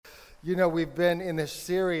You know, we've been in this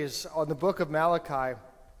series on the book of Malachi,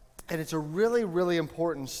 and it's a really, really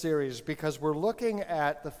important series because we're looking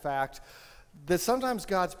at the fact that sometimes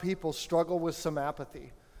God's people struggle with some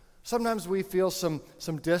apathy. Sometimes we feel some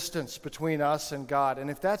distance between us and God. And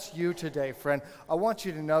if that's you today, friend, I want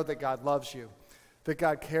you to know that God loves you, that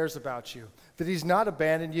God cares about you, that He's not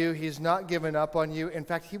abandoned you, He's not given up on you. In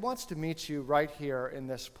fact, He wants to meet you right here in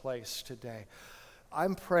this place today.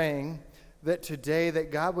 I'm praying that today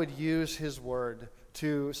that God would use His word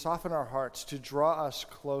to soften our hearts, to draw us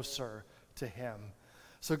closer to Him.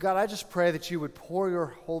 So God, I just pray that you would pour your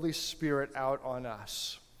Holy Spirit out on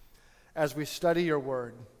us as we study your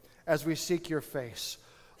word, as we seek your face.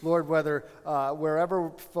 Lord, whether wherever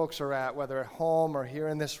folks are at, whether at home or here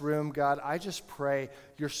in this room, God, I just pray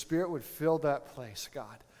your Spirit would fill that place,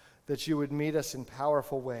 God, that you would meet us in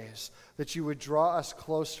powerful ways, that you would draw us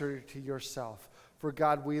closer to yourself. For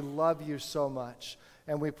God, we love you so much,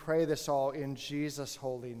 and we pray this all in Jesus'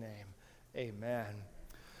 holy name. Amen.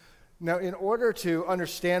 Now, in order to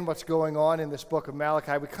understand what's going on in this book of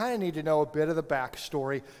Malachi, we kind of need to know a bit of the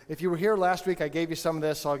backstory. If you were here last week, I gave you some of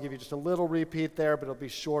this, so I'll give you just a little repeat there, but it'll be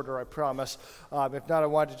shorter, I promise. If not, I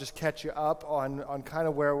wanted to just catch you up on kind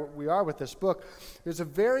of where we are with this book. It's a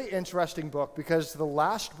very interesting book because the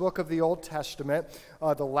last book of the Old Testament,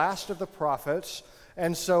 the last of the prophets.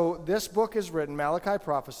 And so this book is written, Malachi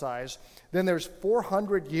prophesies, then there's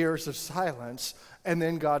 400 years of silence, and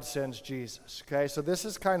then God sends Jesus, okay? So this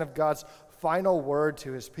is kind of God's final word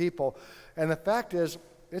to his people. And the fact is,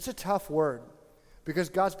 it's a tough word because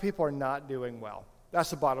God's people are not doing well.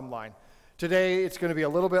 That's the bottom line. Today, it's going to be a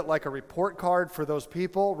little bit like a report card for those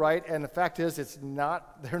people, right? And the fact is,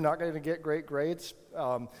 they're not going to get great grades.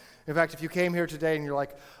 In fact, if you came here today and you're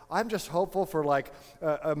like, I'm just hopeful for like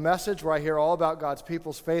a message where I hear all about God's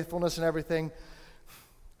people's faithfulness and everything,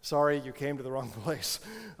 sorry, you came to the wrong place.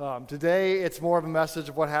 Today, it's more of a message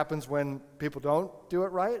of what happens when people don't do it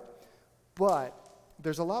right, but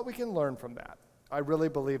there's a lot we can learn from that. I really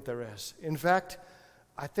believe there is. In fact,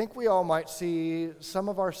 I think we all might see some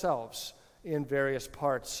of ourselves in various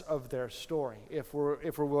parts of their story if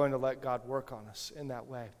we're willing to let God work on us in that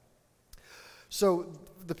way. So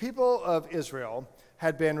the people of Israel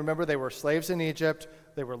had been, remember, they were slaves in Egypt.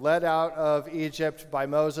 They were led out of Egypt by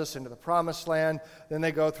Moses into the promised land. Then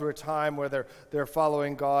they go through a time where they're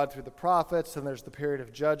following God through the prophets. And there's the period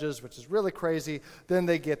of Judges, which is really crazy. Then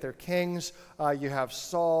they get their kings. You have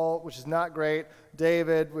Saul, which is not great.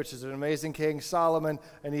 David, which is an amazing king. Solomon,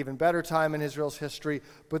 an even better time in Israel's history.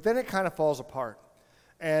 But then it kind of falls apart.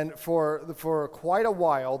 And for quite a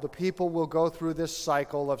while, the people will go through this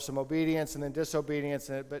cycle of some obedience and then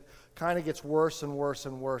disobedience, but kind of gets worse and worse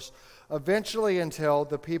and worse, eventually until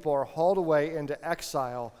the people are hauled away into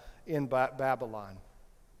exile in Babylon.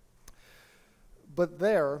 But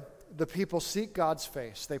there, the people seek God's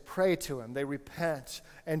face. They pray to him. They repent.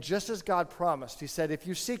 And just as God promised, he said, if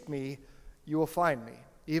you seek me, you will find me,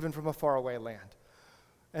 even from a faraway land.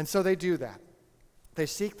 And so they do that. They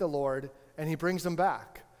seek the Lord, and he brings them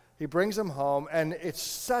back. He brings them home, and it's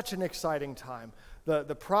such an exciting time.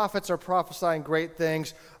 The prophets are prophesying great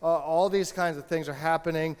things. All these kinds of things are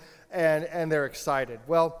happening, and they're excited.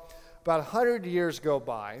 Well, about 100 years go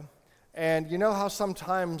by, and you know how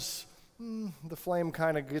sometimes the flame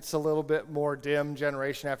kind of gets a little bit more dim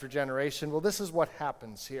generation after generation? Well, this is what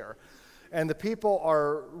happens here. And the people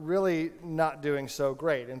are really not doing so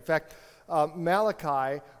great. In fact,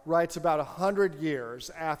 Malachi writes about 100 years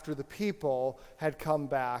after the people had come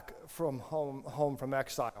back from home from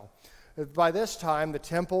exile. By this time, the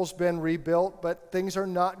temple's been rebuilt, but things are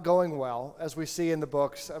not going well, as we see in the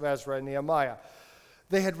books of Ezra and Nehemiah.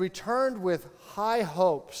 They had returned with high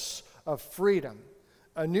hopes of freedom,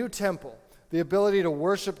 a new temple, the ability to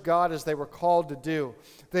worship God as they were called to do.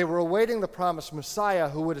 They were awaiting the promised Messiah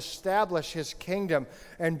who would establish his kingdom,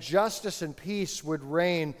 and justice and peace would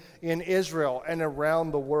reign in Israel and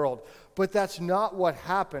around the world. But that's not what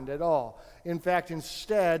happened at all. In fact,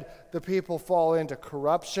 instead, the people fall into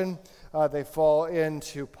corruption, they fall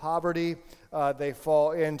into poverty, they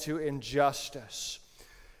fall into injustice.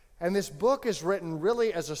 And this book is written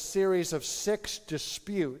really as a series of 6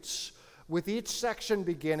 disputes, with each section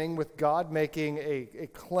beginning with God making a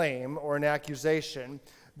claim or an accusation.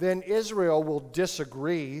 Then Israel will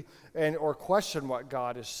disagree or question what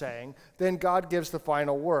God is saying. Then God gives the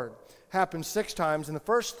final word. Happens 6 times. In the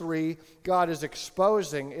first 3, God is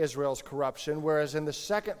exposing Israel's corruption, whereas in the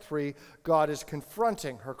second 3, God is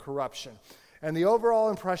confronting her corruption. And the overall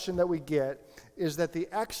impression that we get is that the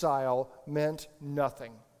exile meant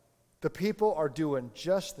nothing. The people are doing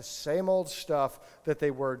just the same old stuff that they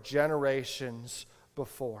were generations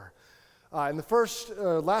before. In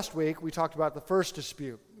the last week, we talked about the first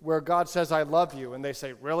dispute, where God says, I love you, and they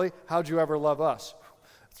say, really? How'd you ever love us?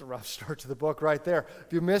 It's a rough start to the book right there.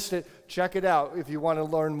 If you missed it, check it out if you want to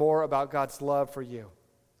learn more about God's love for you.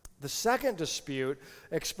 The second dispute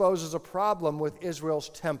exposes a problem with Israel's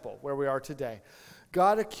temple, where we are today.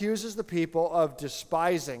 God accuses the people of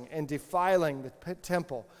despising and defiling the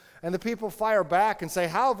temple, and the people fire back and say,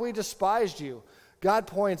 how have we despised you? God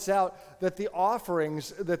points out that the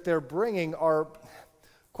offerings that they're bringing are,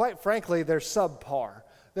 quite frankly, they're subpar.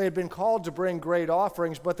 They had been called to bring great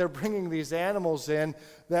offerings, but they're bringing these animals in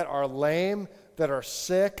that are lame, that are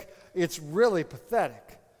sick. It's really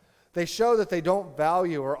pathetic. They show that they don't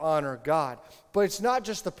value or honor God. But it's not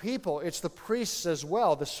just the people, it's the priests as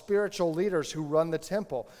well, the spiritual leaders who run the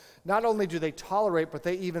temple. Not only do they tolerate, but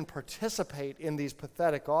they even participate in these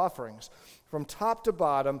pathetic offerings. From top to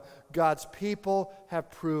bottom, God's people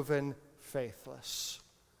have proven faithless.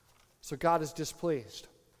 So God is displeased.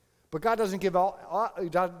 But God doesn't give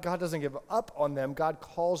up on them. God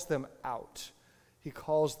calls them out. He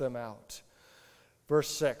calls them out. Verse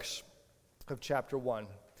 6 of chapter 1.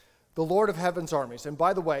 The Lord of heaven's armies. And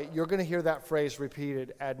by the way, you're going to hear that phrase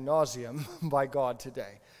repeated ad nauseum by God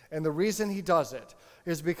today. And the reason he does it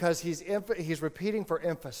is because he's repeating for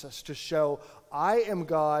emphasis to show, I am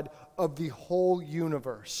God of the whole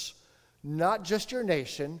universe. Not just your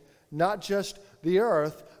nation, not just the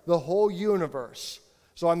earth, the whole universe.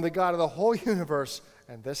 So I'm the God of the whole universe,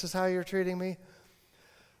 and this is how you're treating me?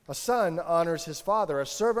 A son honors his father. A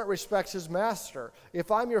servant respects his master.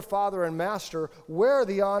 If I'm your father and master, where are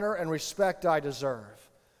the honor and respect I deserve?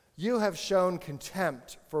 You have shown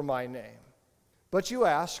contempt for my name. But you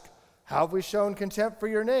ask, how have we shown contempt for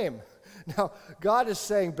your name? Now, God is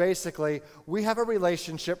saying basically, we have a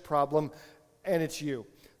relationship problem, and it's you.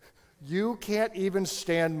 You can't even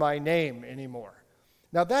stand my name anymore.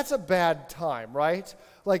 Now, that's a bad time, right?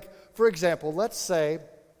 Like, for example, let's say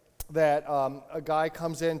that a guy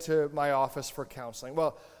comes into my office for counseling.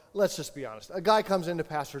 Well, let's just be honest. A guy comes into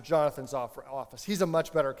Pastor Jonathan's office. He's a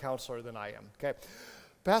much better counselor than I am, okay?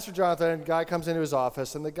 Pastor Jonathan, guy comes into his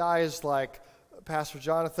office, and the guy is like, Pastor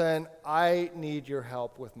Jonathan, I need your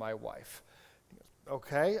help with my wife. He goes,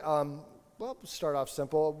 okay, well, start off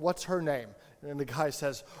simple. What's her name? And the guy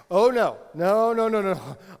says, oh, no.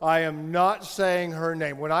 I am not saying her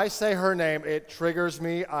name. When I say her name, it triggers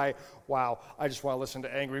me. I just want to listen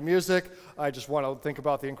to angry music. I just want to think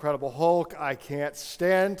about the Incredible Hulk. I can't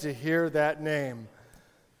stand to hear that name.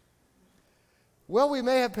 Well, we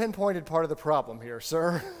may have pinpointed part of the problem here,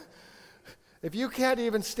 sir. If you can't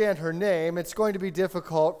even stand her name, it's going to be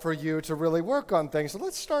difficult for you to really work on things. So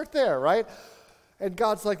let's start there, right? And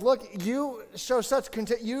God's like, look, you show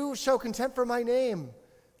contempt for my name.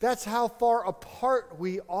 That's how far apart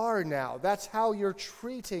we are now. That's how you're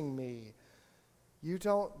treating me. You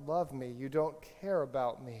don't love me. You don't care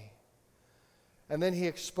about me. And then he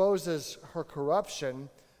exposes her corruption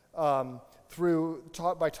by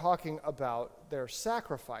talking about their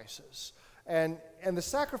sacrifices. And the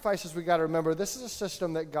sacrifices, we got to remember, this is a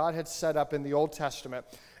system that God had set up in the Old Testament.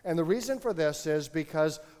 And the reason for this is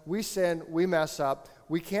because we sin, we mess up,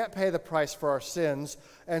 we can't pay the price for our sins,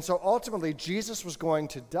 and so ultimately Jesus was going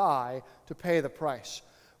to die to pay the price.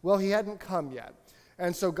 Well, he hadn't come yet.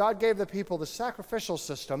 And so God gave the people the sacrificial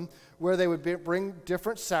system where they would bring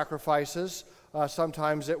different sacrifices.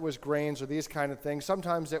 Sometimes it was grains or these kind of things.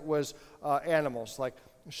 Sometimes it was animals like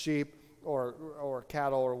sheep or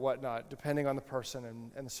cattle or whatnot, depending on the person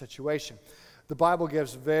and the situation. The Bible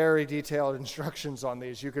gives very detailed instructions on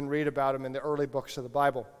these. You can read about them in the early books of the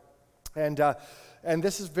Bible. And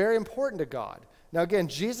this is very important to God. Now again,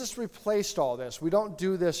 Jesus replaced all this. We don't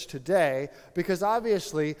do this today because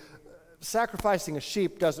obviously sacrificing a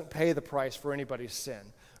sheep doesn't pay the price for anybody's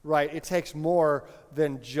sin, right? It takes more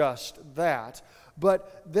than just that.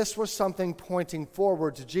 But this was something pointing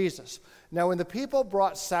forward to Jesus. Now when the people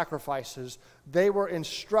brought sacrifices, they were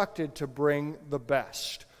instructed to bring the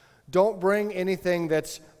best. Don't bring anything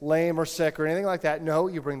that's lame or sick or anything like that. No,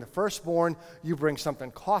 you bring the firstborn. You bring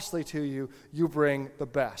something costly to you. You bring the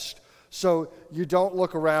best. So you don't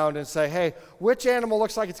look around and say, hey, which animal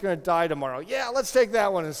looks like it's going to die tomorrow? Yeah, let's take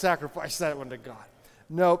that one and sacrifice that one to God.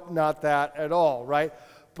 Nope, not that at all, right?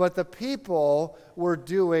 But the people were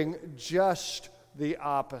doing just the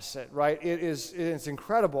opposite, right? It's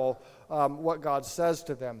incredible what God says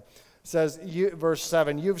to them. It says, verse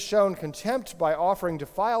 7, you've shown contempt by offering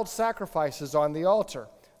defiled sacrifices on the altar.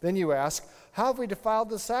 Then you ask, how have we defiled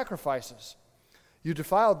the sacrifices? You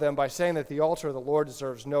defiled them by saying that the altar of the Lord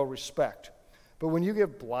deserves no respect. But when you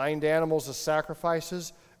give blind animals as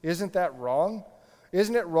sacrifices, isn't that wrong?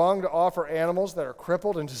 Isn't it wrong to offer animals that are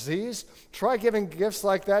crippled and diseased? Try giving gifts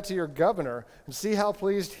like that to your governor and see how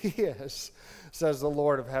pleased he is, says the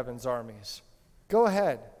Lord of heaven's armies. Go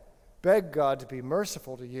ahead, beg God to be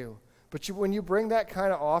merciful to you. But when you bring that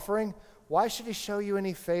kind of offering, why should he show you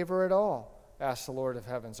any favor at all? Asks the Lord of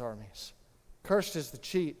heaven's armies. Cursed is the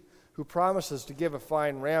cheat who promises to give a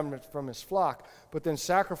fine ram from his flock, but then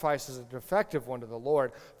sacrifices a defective one to the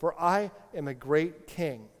Lord. For I am a great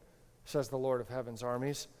king, says the Lord of heaven's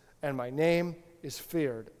armies, and my name is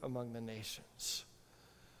feared among the nations.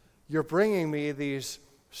 You're bringing me these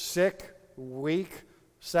sick, weak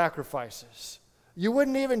sacrifices. You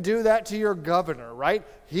wouldn't even do that to your governor, right?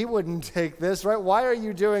 He wouldn't take this, right? Why are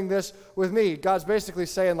you doing this with me? God's basically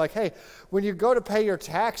saying, like, hey, when you go to pay your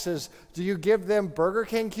taxes, do you give them Burger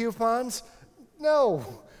King coupons? No,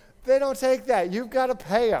 they don't take that. You've got to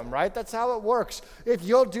pay them, right? That's how it works. If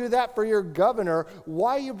you'll do that for your governor,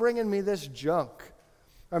 why are you bringing me this junk?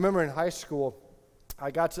 I remember in high school,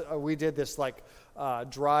 we did this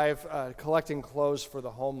drive collecting clothes for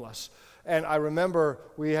the homeless. And I remember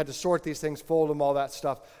we had to sort these things, fold them, all that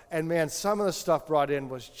stuff. And man, some of the stuff brought in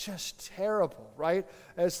was just terrible, right?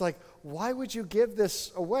 And it's like, why would you give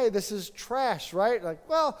this away? This is trash, right? Like,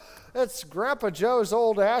 well, it's Grandpa Joe's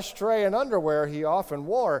old ashtray and underwear he often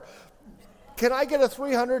wore. Can I get a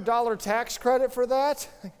 $300 tax credit for that?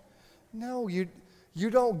 No, you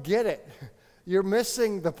don't get it. You're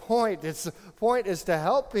missing the point. The point is to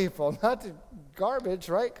help people, not to garbage,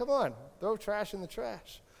 right? Come on, throw trash in the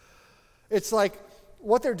trash. It's like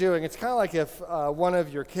what they're doing, it's kind of like if one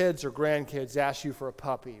of your kids or grandkids asks you for a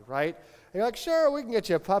puppy, right? And you're like, sure, we can get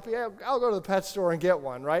you a puppy. I'll go to the pet store and get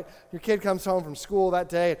one, right? Your kid comes home from school that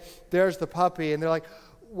day, there's the puppy, and they're like,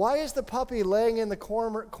 why is the puppy laying in the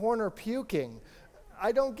corner puking?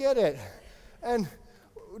 I don't get it. And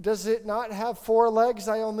does it not have 4 legs?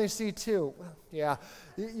 I only see 2. Well, yeah,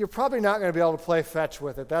 you're probably not going to be able to play fetch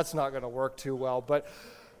with it. That's not going to work too well, but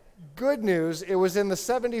good news, it was in the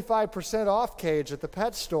 75% off cage at the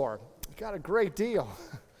pet store. You got a great deal.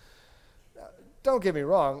 Don't get me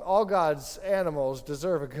wrong, all God's animals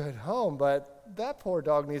deserve a good home, but that poor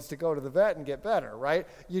dog needs to go to the vet and get better, right?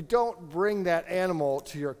 You don't bring that animal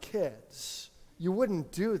to your kids. You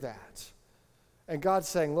wouldn't do that. And God's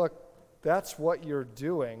saying, look, that's what you're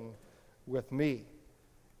doing with me.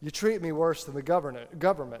 You treat me worse than the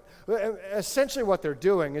government. Essentially what they're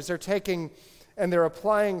doing is they're taking and they're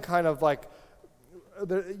applying kind of like,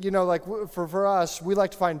 for us, we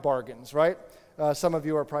like to find bargains, right? Some of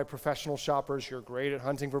you are probably professional shoppers. You're great at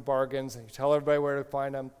hunting for bargains, and you tell everybody where to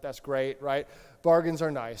find them. That's great, right? Bargains are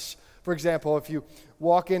nice. For example, if you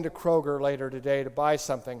walk into Kroger later today to buy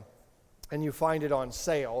something and you find it on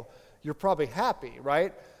sale, you're probably happy,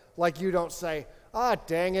 right? Like you don't say,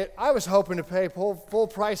 dang it, I was hoping to pay full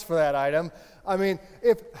price for that item. I mean,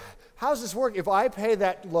 how's this work? If I pay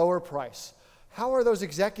that lower price, how are those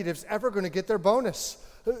executives ever going to get their bonus?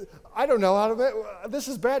 I don't know how to make, this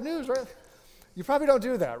is bad news, right? You probably don't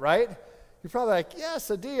do that, right? You're probably like, yes,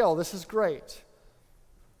 a deal, this is great.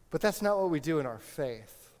 But that's not what we do in our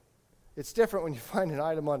faith. It's different when you find an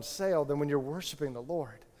item on sale than when you're worshiping the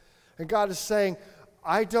Lord. And God is saying,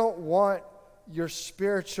 I don't want your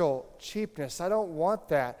spiritual cheapness. I don't want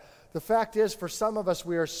that. The fact is, for some of us,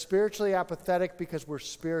 we are spiritually apathetic because we're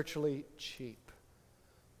spiritually cheap.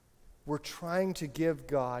 We're trying to give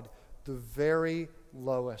God the very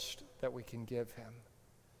lowest that we can give him.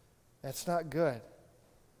 That's not good.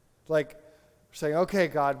 Like saying, okay,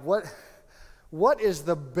 God, what is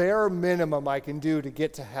the bare minimum I can do to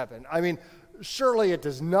get to heaven? I mean, surely it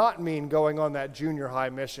does not mean going on that junior high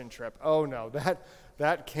mission trip. Oh no,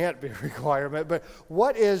 that can't be a requirement. But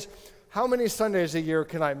how many Sundays a year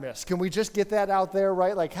can I miss? Can we just get that out there,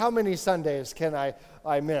 right? Like how many Sundays can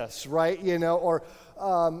I miss, right?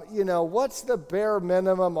 What's the bare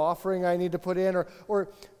minimum offering I need to put in? Or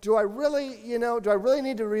do I really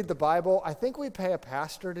need to read the Bible? I think we pay a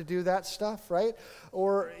pastor to do that stuff, right?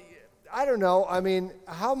 Or, I don't know, I mean,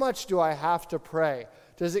 how much do I have to pray?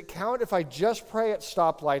 Does it count if I just pray at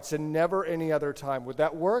stoplights and never any other time? Would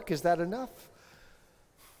that work? Is that enough?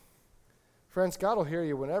 Friends, God will hear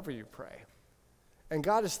you whenever you pray. And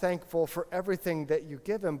God is thankful for everything that you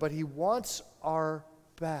give him, but he wants our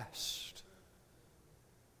best.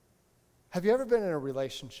 Have you ever been in a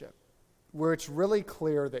relationship where it's really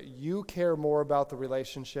clear that you care more about the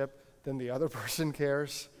relationship than the other person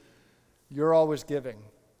cares? You're always giving.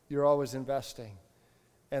 You're always investing.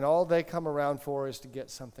 And all they come around for is to get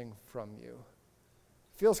something from you.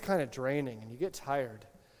 It feels kind of draining, and you get tired.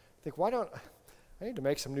 You think, I need to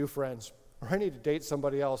make some new friends, or I need to date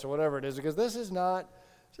somebody else, or whatever it is, because this is not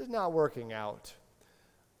working out.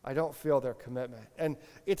 I don't feel their commitment. And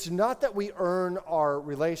it's not that we earn our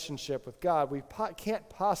relationship with God. We can't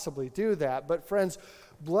possibly do that. But friends,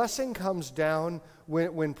 blessing comes down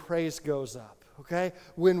when praise goes up, okay?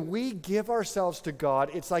 When we give ourselves to God,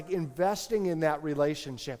 it's like investing in that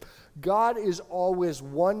relationship. God is always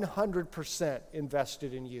 100%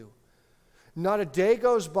 invested in you. Not a day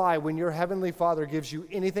goes by when your Heavenly Father gives you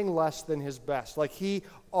anything less than His best. Like He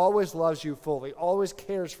always loves you fully, always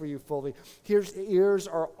cares for you fully. His ears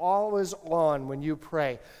are always on when you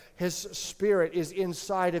pray. His Spirit is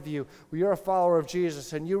inside of you. When you're a follower of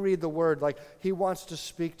Jesus and you read the Word, like He wants to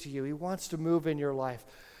speak to you. He wants to move in your life.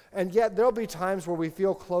 And yet there'll be times where we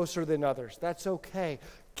feel closer than others. That's okay.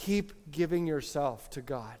 Keep giving yourself to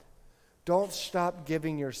God. Don't stop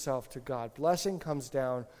giving yourself to God. Blessing comes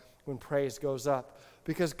down when praise goes up,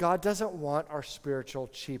 because God doesn't want our spiritual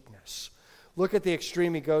cheapness. Look at the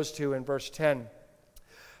extreme He goes to in verse 10.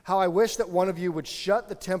 How I wish that one of you would shut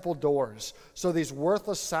the temple doors so these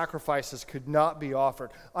worthless sacrifices could not be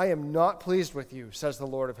offered. I am not pleased with you, says the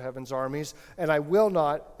Lord of heaven's armies, and I will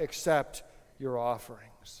not accept your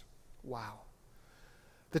offerings. Wow.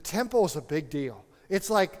 The temple is a big deal.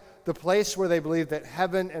 It's like the place where they believe that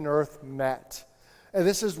heaven and earth met. And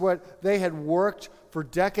this is what they had worked for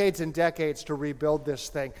decades and decades to rebuild this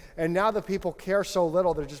thing. And now the people care so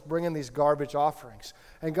little, they're just bringing these garbage offerings.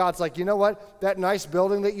 And God's like, you know what? That nice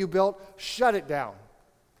building that you built, shut it down.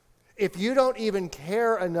 If you don't even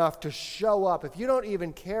care enough to show up, if you don't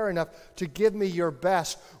even care enough to give me your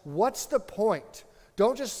best, what's the point?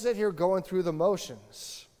 Don't just sit here going through the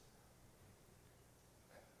motions.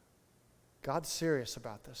 God's serious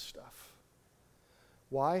about this stuff.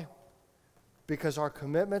 Why? Because our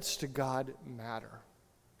commitments to God matter.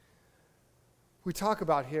 We talk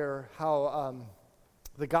about here how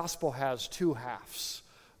the gospel has two halves.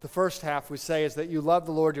 The first half we say is that you love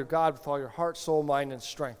the Lord your God with all your heart, soul, mind, and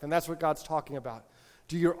strength. And that's what God's talking about.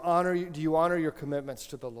 Do you honor your commitments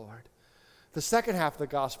to the Lord? The second half of the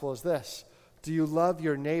gospel is this. Do you love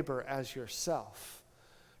your neighbor as yourself?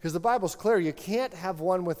 Because the Bible's clear, you can't have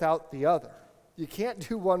one without the other. You can't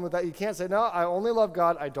do one without, you can't say, no, I only love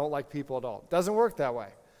God, I don't like people at all. It doesn't work that way.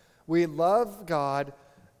 We love God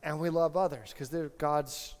and we love others because they're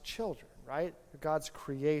God's children, right? They're God's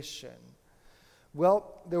creation.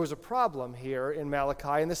 Well, there was a problem here in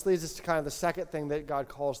Malachi, and this leads us to kind of the second thing that God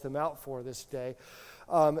calls them out for this day.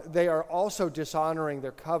 They are also dishonoring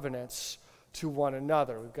their covenants to one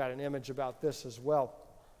another. We've got an image about this as well.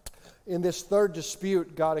 In this third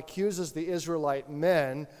dispute, God accuses the Israelite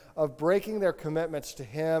men of breaking their commitments to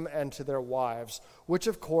Him and to their wives, which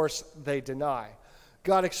of course they deny.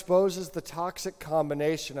 God exposes the toxic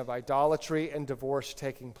combination of idolatry and divorce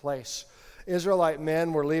taking place. Israelite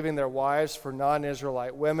men were leaving their wives for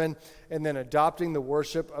non-Israelite women and then adopting the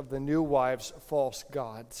worship of the new wives' false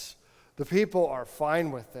gods. The people are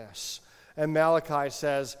fine with this. And Malachi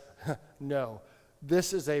says, no,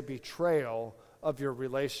 this is a betrayal of your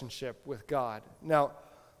relationship with God. Now,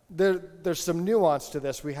 there's some nuance to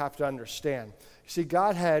this we have to understand. You see,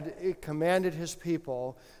 God had commanded His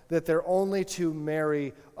people that they're only to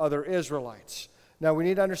marry other Israelites. Now, we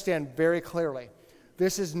need to understand very clearly,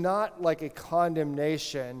 this is not like a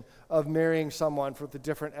condemnation of marrying someone with a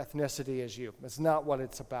different ethnicity as you. That's not what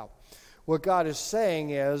it's about. What God is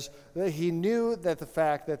saying is that He knew that the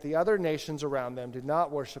fact that the other nations around them did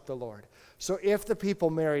not worship the Lord. So if the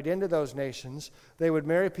people married into those nations, they would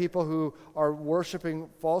marry people who are worshiping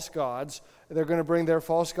false gods. They're going to bring their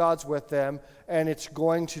false gods with them, and it's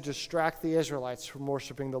going to distract the Israelites from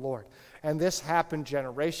worshiping the Lord. And this happened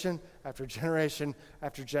generation after generation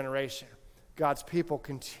after generation. God's people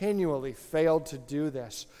continually failed to do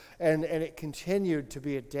this, and it continued to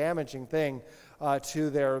be a damaging thing to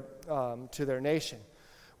their nation.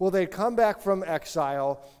 Well, they'd come back from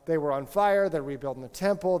exile. They were on fire. They're rebuilding the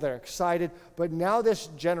temple. They're excited. But now this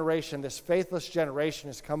generation, this faithless generation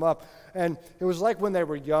has come up. And it was like when they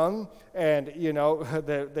were young and,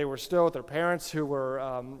 they were still with their parents who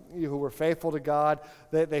were faithful to God.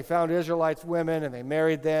 They found Israelite women and they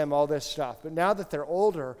married them, all this stuff. But now that they're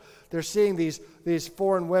older, they're seeing these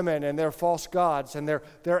foreign women and their false gods, and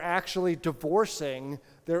they're actually divorcing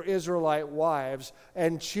their Israelite wives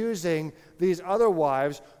and choosing these other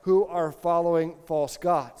wives who are following false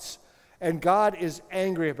gods. And God is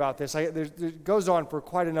angry about this. It goes on for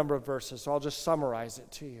quite a number of verses, so I'll just summarize it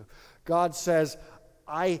to you. God says,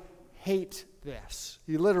 I hate this.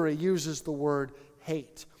 He literally uses the word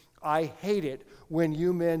hate. I hate it when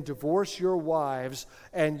you men divorce your wives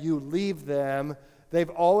and you leave them. They've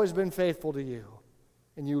always been faithful to you,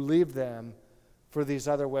 and you leave them for these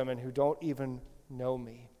other women who don't even know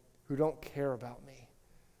me, who don't care about me.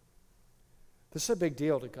 This is a big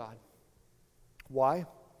deal to God. Why?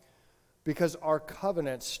 Because our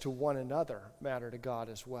covenants to one another matter to God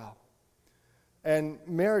as well. And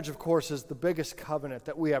marriage, of course, is the biggest covenant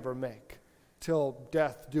that we ever make. Till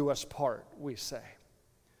death do us part, we say.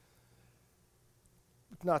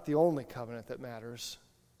 It's not the only covenant that matters,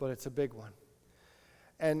 but it's a big one.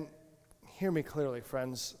 And hear me clearly,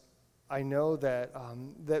 friends. I know that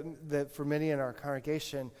for many in our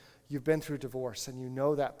congregation, you've been through divorce, and you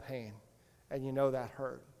know that pain, and you know that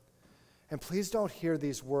hurt. And please don't hear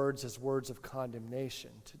these words as words of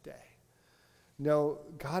condemnation today. No,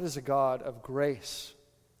 God is a God of grace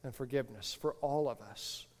and forgiveness for all of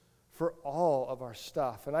us, for all of our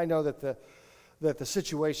stuff. And I know that the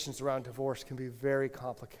situations around divorce can be very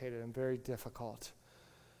complicated and very difficult.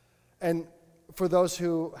 And for those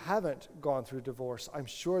who haven't gone through divorce, I'm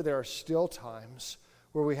sure there are still times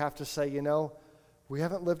where we have to say, we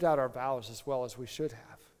haven't lived out our vows as well as we should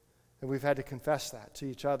have. And we've had to confess that to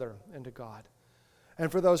each other and to God.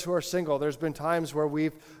 And for those who are single, there's been times where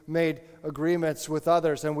we've made agreements with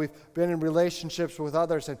others and we've been in relationships with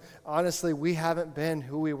others, and honestly, we haven't been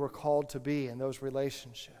who we were called to be in those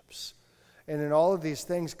relationships. And in all of these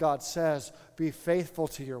things, God says, be faithful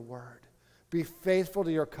to your word. Be faithful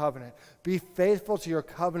to your covenant. Be faithful to your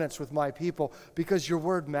covenants with my people, because your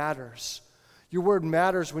word matters. Your word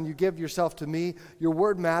matters when you give yourself to me. Your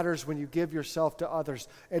word matters when you give yourself to others.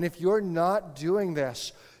 And if you're not doing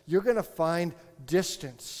this, you're going to find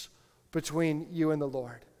distance between you and the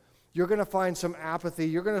Lord. You're going to find some apathy.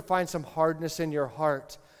 You're going to find some hardness in your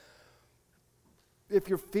heart. If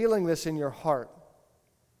you're feeling this in your heart,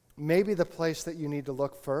 maybe the place that you need to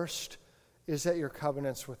look first is at your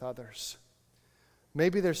covenants with others.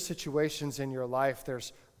 Maybe there's situations in your life,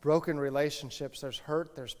 there's broken relationships, there's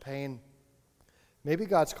hurt, there's pain. Maybe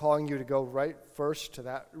God's calling you to go right first to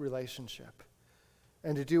that relationship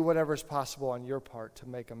and to do whatever is possible on your part to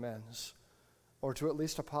make amends or to at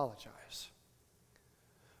least apologize.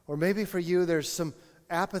 Or maybe for you there's some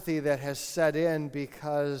apathy that has set in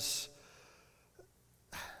because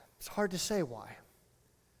it's hard to say why,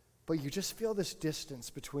 but you just feel this distance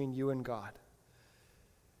between you and God.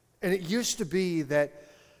 And it used to be that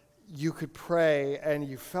you could pray and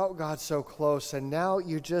you felt God so close, and now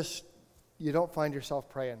you don't find yourself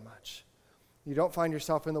praying much. You don't find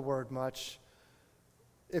yourself in the Word much.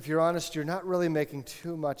 If you're honest, you're not really making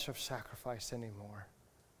too much of sacrifice anymore.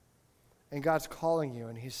 And God's calling you,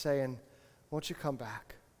 and He's saying, won't you come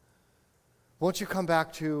back? Won't you come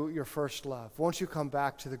back to your first love? Won't you come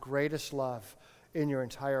back to the greatest love in your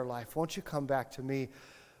entire life? Won't you come back to me?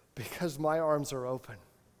 Because my arms are open.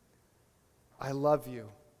 I love you.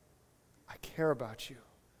 I care about you.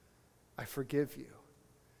 I forgive you.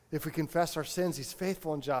 If we confess our sins, He's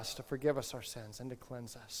faithful and just to forgive us our sins and to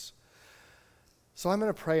cleanse us. So I'm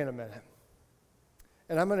going to pray in a minute.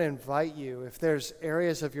 And I'm going to invite you, if there's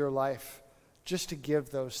areas of your life, just to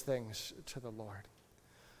give those things to the Lord.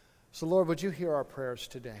 So Lord, would you hear our prayers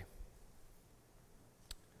today?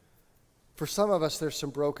 For some of us, there's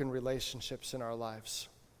some broken relationships in our lives.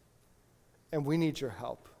 And we need your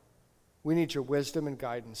help. We need your wisdom and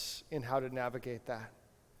guidance in how to navigate that.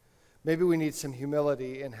 Maybe we need some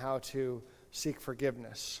humility in how to seek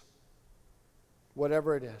forgiveness.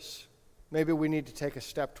 Whatever it is. Maybe we need to take a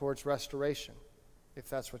step towards restoration, if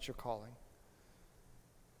that's what you're calling.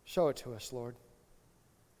 Show it to us, Lord.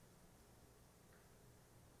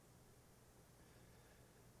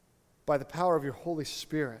 By the power of your Holy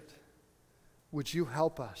Spirit, would you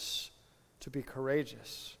help us to be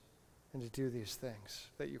courageous and to do these things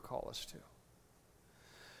that you call us to?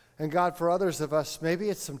 And God, for others of us, maybe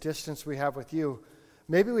it's some distance we have with you.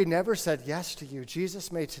 Maybe we never said yes to you.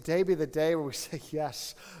 Jesus, may today be the day where we say,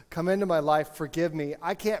 yes, come into my life, forgive me.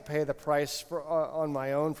 I can't pay the price on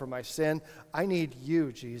my own for my sin. I need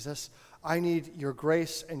you, Jesus. I need your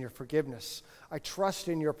grace and your forgiveness. I trust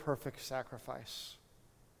in your perfect sacrifice.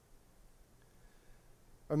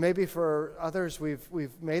 Or maybe for others,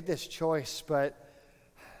 we've made this choice, but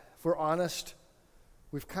if we're honest,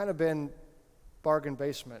 we've kind of been bargain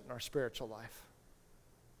basement in our spiritual life.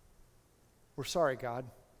 We're sorry, God.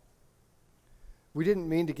 We didn't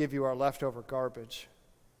mean to give you our leftover garbage.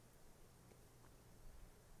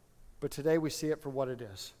 But today we see it for what it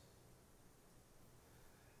is.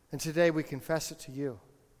 And today we confess it to you.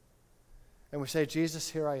 And we say, Jesus,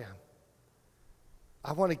 here I am.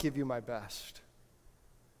 I want to give you my best.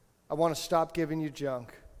 I want to stop giving you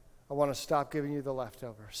junk. I want to stop giving you the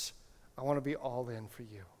leftovers. I want to be all in for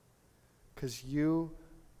you. Because you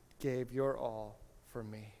gave your all for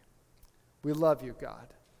me. We love you, God,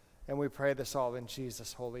 and we pray this all in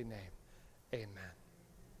Jesus' holy name. Amen.